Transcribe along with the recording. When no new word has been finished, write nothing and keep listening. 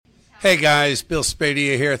Hey guys, Bill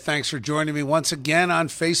Spadea here. Thanks for joining me once again on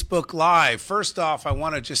Facebook Live. First off, I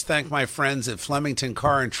want to just thank my friends at Flemington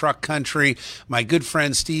Car and Truck Country, my good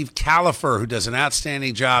friend Steve Califer, who does an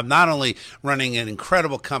outstanding job not only running an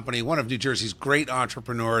incredible company, one of New Jersey's great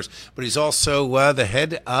entrepreneurs, but he's also the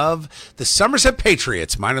head of the Somerset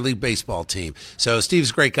Patriots minor league baseball team. So Steve's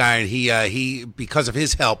a great guy, and he because of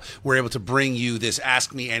his help, we're able to bring you this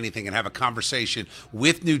Ask Me Anything and have a conversation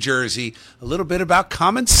with New Jersey, a little bit about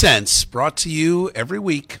common sense, brought to you every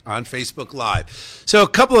week on Facebook Live. So a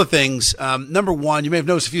couple of things. Number one, you may have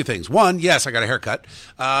noticed a few things. One, yes, I got a haircut.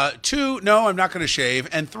 Two, no, I'm not going to shave.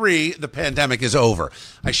 And three, the pandemic is over.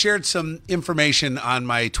 I shared some information on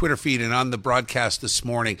my Twitter feed and on the broadcast this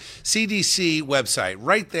morning. CDC website,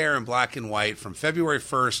 right there in black and white, from February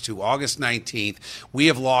 1st to August 19th, we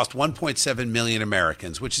have lost 1.7 million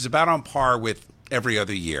Americans, which is about on par with every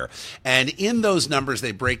other year. And in those numbers,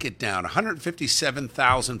 they break it down.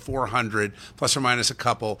 157,400, plus or minus a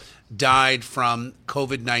couple, died from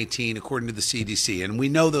COVID-19, according to the CDC. And we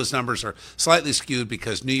know those numbers are slightly skewed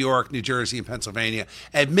because New York, New Jersey, and Pennsylvania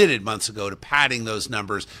admitted months ago to padding those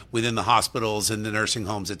numbers within the hospitals and the nursing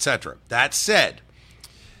homes, etc. That said,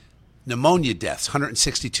 pneumonia deaths,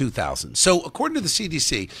 162,000. So according to the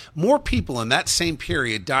CDC, more people in that same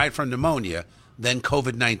period died from pneumonia than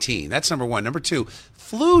COVID-19. That's number one. Number two,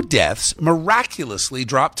 flu deaths miraculously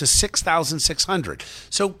dropped to 6,600.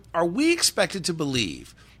 So are we expected to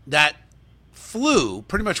believe that flu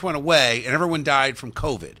pretty much went away and everyone died from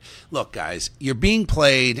COVID? Look, guys, you're being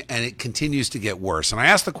played and it continues to get worse. And I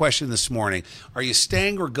asked the question this morning, are you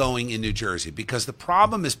staying or going in New Jersey? Because the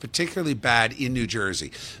problem is particularly bad in New Jersey.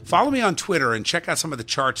 Follow me on Twitter and check out some of the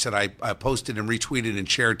charts that I posted and retweeted and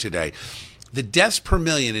shared today. The deaths per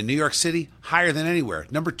million in New York City, higher than anywhere.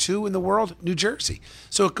 Number two in the world, New Jersey.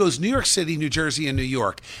 So it goes New York City, New Jersey, and New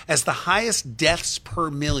York as the highest deaths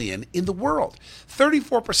per million in the world.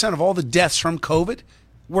 34% of all the deaths from COVID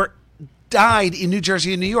died in New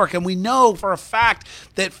Jersey and New York. And we know for a fact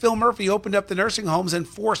that Phil Murphy opened up the nursing homes and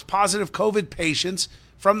forced positive COVID patients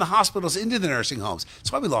from the hospitals into the nursing homes.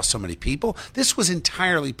 That's why we lost so many people. This was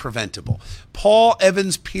entirely preventable. Paul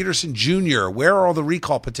Evans Peterson Jr., where are all the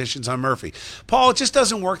recall petitions on Murphy? Paul, it just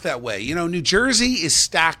doesn't work that way. You know, New Jersey is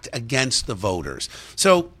stacked against the voters.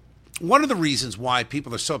 So one of the reasons why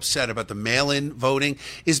people are so upset about the mail-in voting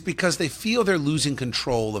is because they feel they're losing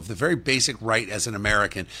control of the very basic right as an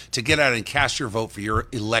American to get out and cast your vote for your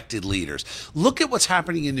elected leaders. Look at what's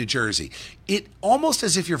happening in New Jersey. It almost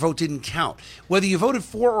as if your vote didn't count. Whether you voted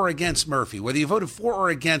for or against Murphy, whether you voted for or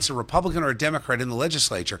against a Republican or a Democrat in the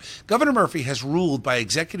legislature, Governor Murphy has ruled by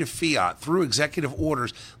executive fiat through executive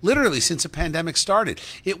orders literally since the pandemic started.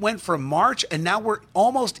 It went from March and now we're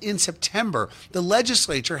almost in September. The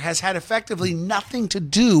legislature has had effectively nothing to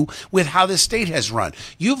do with how this state has run.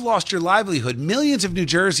 You've lost your livelihood. Millions of New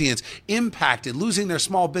Jerseyans impacted, losing their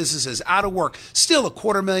small businesses, out of work. Still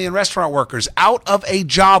 250,000 restaurant workers out of a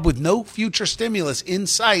job with no future stimulus in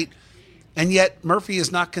sight. And yet Murphy has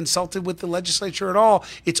not consulted with the legislature at all.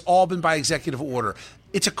 It's all been by executive order.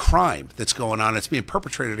 It's a crime that's going on. It's being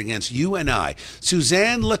perpetrated against you and I.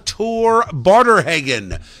 Suzanne Latour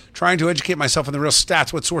Barterhagen, trying to educate myself on the real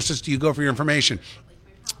stats. What sources do you go for your information?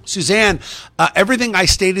 Suzanne, everything I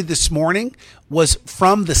stated this morning was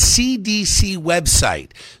from the CDC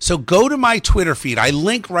website. So go to my Twitter feed. I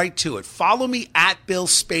link right to it. Follow me at Bill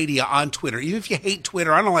Spadea on Twitter. Even if you hate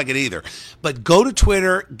Twitter, I don't like it either. But go to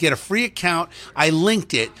Twitter, get a free account. I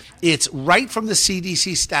linked it. It's right from the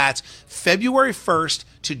CDC stats, February 1st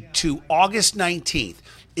to August 19th.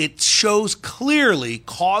 It shows clearly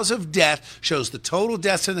cause of death, shows the total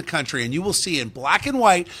deaths in the country, and you will see in black and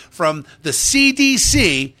white from the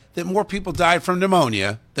CDC that more people died from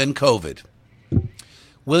pneumonia than COVID.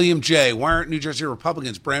 William J., why aren't New Jersey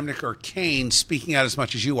Republicans, Bramnick or Kane, speaking out as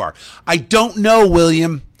much as you are? I don't know,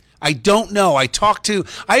 William. I don't know. I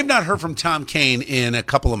have not heard from Tom Kean in a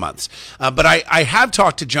couple of months, but I have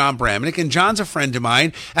talked to John Bramnick, and John's a friend of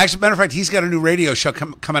mine. Actually, matter of fact, he's got a new radio show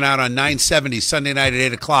coming out on 970 Sunday night at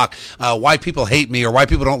 8 o'clock, Why People Hate Me or Why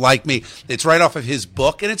People Don't Like Me. It's right off of his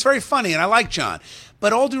book, and it's very funny, and I like John.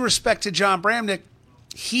 But all due respect to John Bramnick,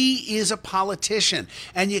 he is a politician,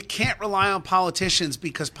 and you can't rely on politicians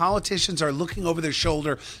because politicians are looking over their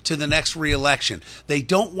shoulder to the next reelection. They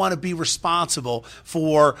don't want to be responsible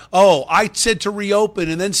for, oh, I said to reopen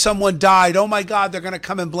and then someone died. Oh, my God, they're going to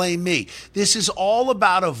come and blame me. This is all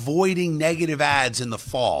about avoiding negative ads in the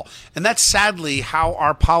fall, and that's sadly how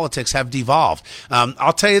our politics have devolved.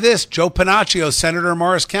 I'll tell you this, Joe Panaccio, Senator of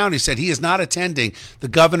Morris County, said he is not attending the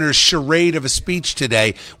governor's charade of a speech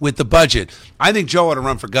today with the budget. I think Joe ought to to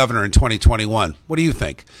run for governor in 2021. What do you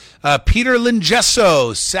think? Peter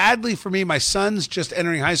Lingesso, sadly for me, my son's just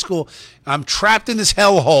entering high school. I'm trapped in this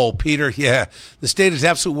hellhole, Peter. Yeah, the state is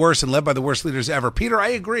absolute worst and led by the worst leaders ever. Peter, I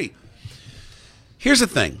agree. Here's the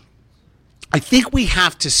thing. I think we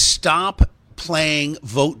have to stop playing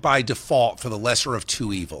vote by default for the lesser of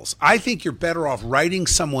two evils. I think you're better off writing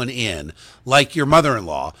someone in, like your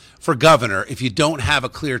mother-in-law, for governor if you don't have a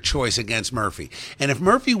clear choice against Murphy. And if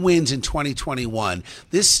Murphy wins in 2021,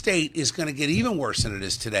 this state is going to get even worse than it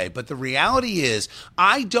is today. But the reality is,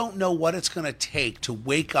 I don't know what it's going to take to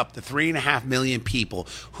wake up the 3.5 million people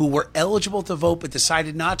who were eligible to vote but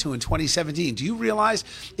decided not to in 2017. Do you realize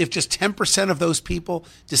if just 10% of those people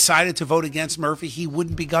decided to vote against Murphy, he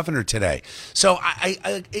wouldn't be governor today? So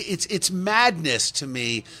it's madness to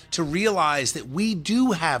me to realize that we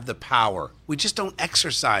do have the power. We just don't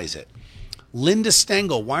exercise it. Linda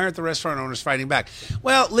Stengel, why aren't the restaurant owners fighting back?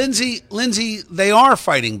 Well, Lindsay, they are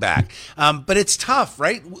fighting back. But it's tough,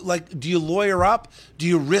 right? Like, do you lawyer up? Do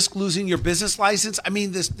you risk losing your business license? I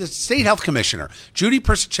mean, the state health commissioner, Judy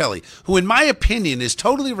Persicelli, who in my opinion is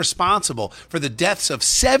totally responsible for the deaths of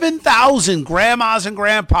 7,000 grandmas and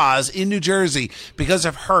grandpas in New Jersey because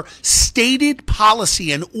of her stated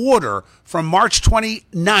policy and order from March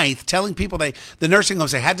 29th, telling people the nursing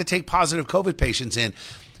homes, they had to take positive COVID patients in.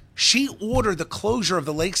 She ordered the closure of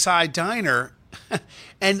the Lakeside Diner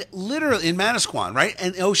and literally in Manasquan, right?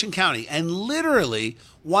 And Ocean County, and literally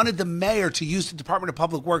wanted the mayor to use the Department of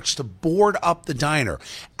Public Works to board up the diner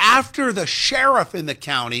after the sheriff in the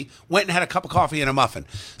county went and had a cup of coffee and a muffin.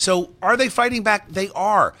 So are they fighting back? They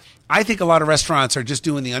are. I think a lot of restaurants are just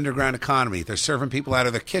doing the underground economy. They're serving people out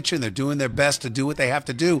of their kitchen. They're doing their best to do what they have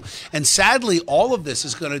to do. And sadly, all of this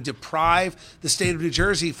is going to deprive the state of New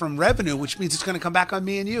Jersey from revenue, which means it's going to come back on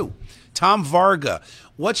me and you. Tom Varga,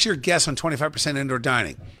 what's your guess on 25% indoor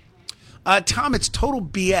dining? Tom, it's total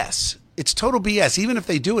BS. It's total BS. Even if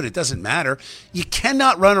they do it, it doesn't matter. You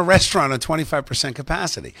cannot run a restaurant on 25%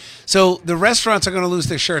 capacity. So the restaurants are going to lose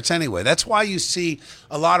their shirts anyway. That's why you see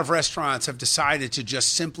a lot of restaurants have decided to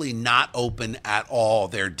just simply not open at all.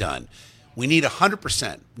 They're done. We need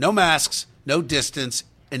 100%. No masks, no distance,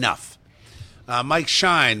 enough. Mike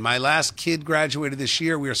Shine, my last kid graduated this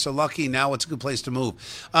year. We are so lucky. Now it's a good place to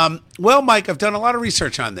move. Well, Mike, I've done a lot of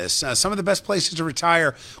research on this. Some of the best places to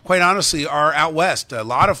retire, quite honestly, are out west. A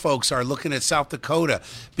lot of folks are looking at South Dakota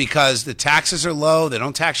because the taxes are low. They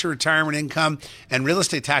don't tax your retirement income, and real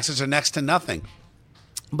estate taxes are next to nothing.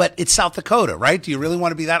 But it's South Dakota, right? Do you really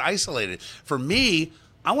want to be that isolated? For me,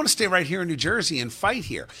 I want to stay right here in New Jersey and fight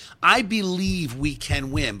here. I believe we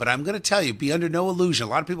can win, but I'm going to tell you, be under no illusion.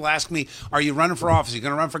 A lot of people ask me, are you running for office? Are you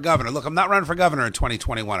going to run for governor? Look, I'm not running for governor in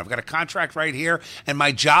 2021. I've got a contract right here, and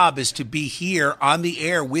my job is to be here on the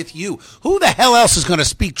air with you. Who the hell else is going to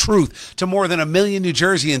speak truth to more than 1 million New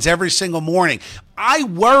Jerseyans every single morning? I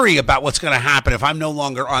worry about what's going to happen if I'm no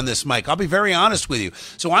longer on this mic. I'll be very honest with you.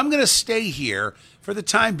 So I'm going to stay here for the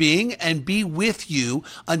time being and be with you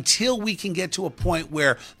until we can get to a point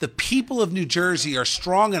where the people of New Jersey are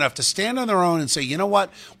strong enough to stand on their own and say, you know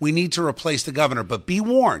what, we need to replace the governor. But be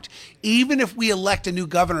warned, even if we elect a new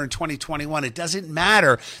governor in 2021, it doesn't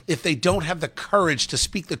matter if they don't have the courage to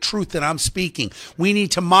speak the truth that I'm speaking. We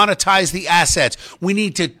need to monetize the assets. We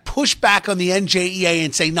need to push back on the NJEA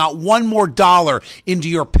and say not one more dollar into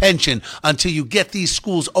your pension until you get these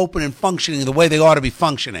schools open and functioning the way they ought to be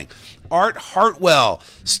functioning. Art Hartwell,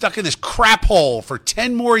 stuck in this crap hole for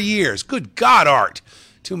 10 more years. Good God, Art.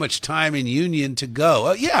 Too much time in union to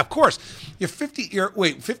go. Yeah, of course. You're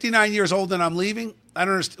 59 years old and I'm leaving? I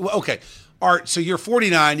don't understand. Well, okay, Art, so you're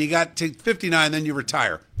 49, you got to 59, then you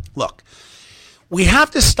retire. Look, we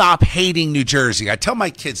have to stop hating New Jersey. I tell my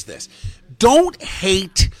kids this. Don't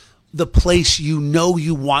hate the place you know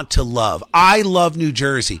you want to love. I love New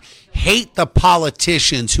Jersey. Hate the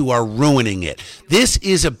politicians who are ruining it. This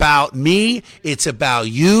is about me. It's about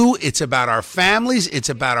you. It's about our families. It's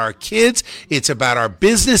about our kids. It's about our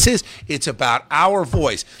businesses. It's about our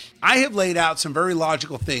voice. I have laid out some very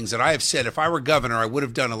logical things that I have said if I were governor, I would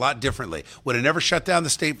have done a lot differently. Would have never shut down the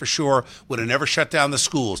state for sure. Would have never shut down the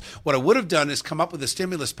schools. What I would have done is come up with a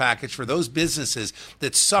stimulus package for those businesses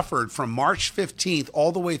that suffered from March 15th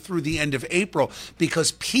all the way through the end of April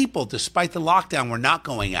because people, despite the lockdown, were not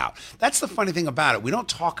going out. That's the funny thing about it. We don't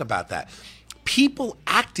talk about that. People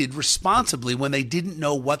acted responsibly when they didn't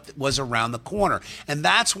know what was around the corner. And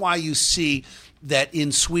that's why you see that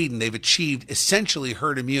in Sweden, they've achieved essentially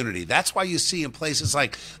herd immunity. That's why you see in places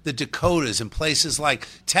like the Dakotas and places like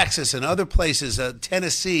Texas and other places,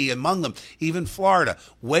 Tennessee, among them, even Florida,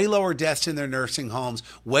 way lower deaths in their nursing homes,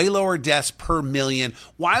 way lower deaths per million.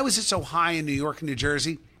 Why was it so high in New York and New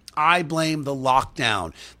Jersey? I blame the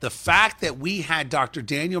lockdown. The fact that we had Dr.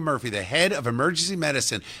 Daniel Murphy, the head of emergency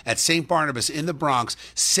medicine at St. Barnabas in the Bronx,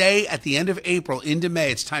 say at the end of April into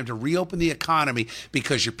May, it's time to reopen the economy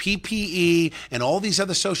because your PPE and all these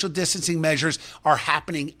other social distancing measures are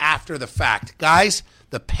happening after the fact. Guys,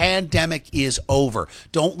 the pandemic is over.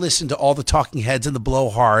 Don't listen to all the talking heads and the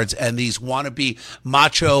blowhards and these wannabe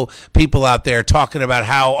macho people out there talking about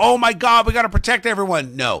how, oh my God, we got to protect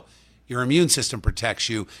everyone. No. Your immune system protects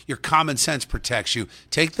you. Your common sense protects you.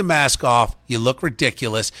 Take the mask off. You look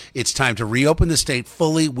ridiculous. It's time to reopen the state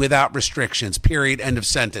fully without restrictions. Period. End of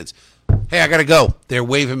sentence. Hey, I got to go. They're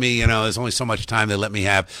waving me. There's only so much time they let me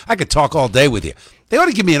have. I could talk all day with you. They ought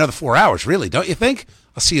to give me another 4 hours, really, don't you think?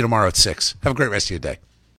 I'll see you tomorrow at 6. Have a great rest of your day.